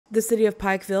The City of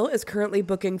Pikeville is currently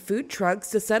booking food trucks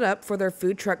to set up for their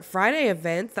Food Truck Friday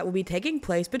events that will be taking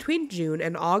place between June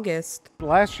and August.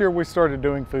 Last year we started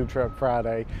doing Food Truck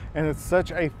Friday, and it's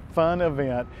such a fun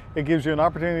event. It gives you an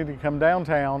opportunity to come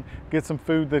downtown, get some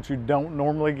food that you don't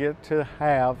normally get to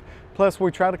have. Plus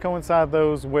we try to coincide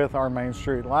those with our Main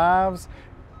Street Lives,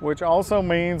 which also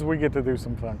means we get to do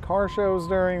some fun car shows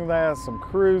during that, some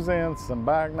cruising, some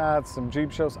bike nights, some Jeep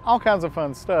shows, all kinds of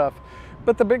fun stuff.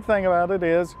 But the big thing about it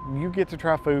is you get to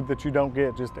try food that you don't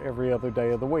get just every other day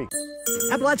of the week.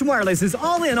 Appalachian Wireless is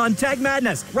all in on Tag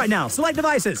Madness. Right now, select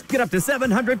devices get up to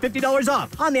 $750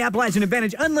 off on the Appalachian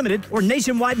Advantage Unlimited or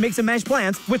nationwide mix and match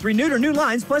plans with renewed or new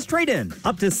lines plus trade-in.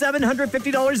 Up to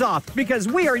 $750 off because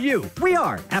we are you. We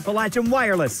are Appalachian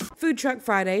Wireless. Food Truck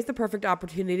Friday is the perfect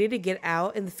opportunity to get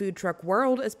out in the food truck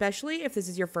world, especially if this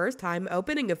is your first time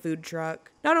opening a food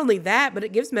truck. Not only that, but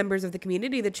it gives members of the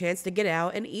community the chance to get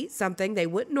out and eat something they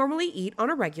wouldn't normally eat on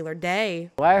a regular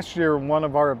day. Last year, one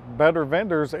of our better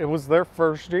vendors, it was their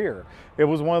first year. It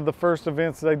was one of the first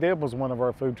events they did was one of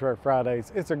our Food Truck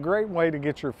Fridays. It's a great way to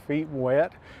get your feet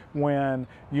wet when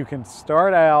you can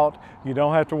start out. You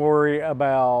don't have to worry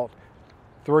about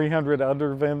 300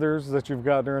 other vendors that you've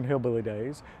got during Hillbilly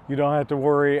Days. You don't have to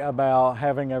worry about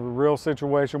having a real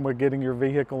situation with getting your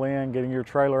vehicle in, getting your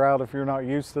trailer out if you're not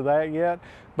used to that yet,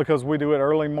 because we do it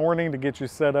early morning to get you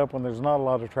set up when there's not a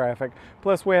lot of traffic.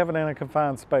 Plus we have it in a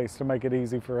confined space to make it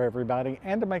easy for everybody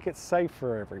and to make it safe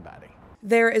for everybody.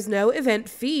 There is no event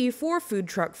fee for Food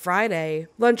Truck Friday.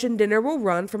 Lunch and dinner will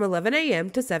run from 11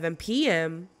 a.m. to 7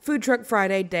 p.m. Food Truck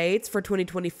Friday dates for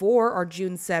 2024 are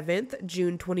June 7th,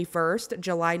 June 21st,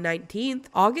 July 19th,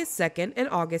 August 2nd, and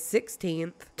August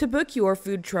 16th. To book your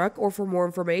food truck or for more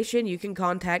information, you can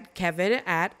contact Kevin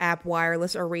at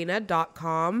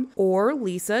appwirelessarena.com or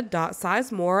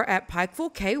lisa.sizemore at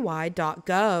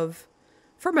pikevilleky.gov.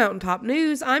 For Mountaintop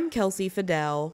News, I'm Kelsey Fidel.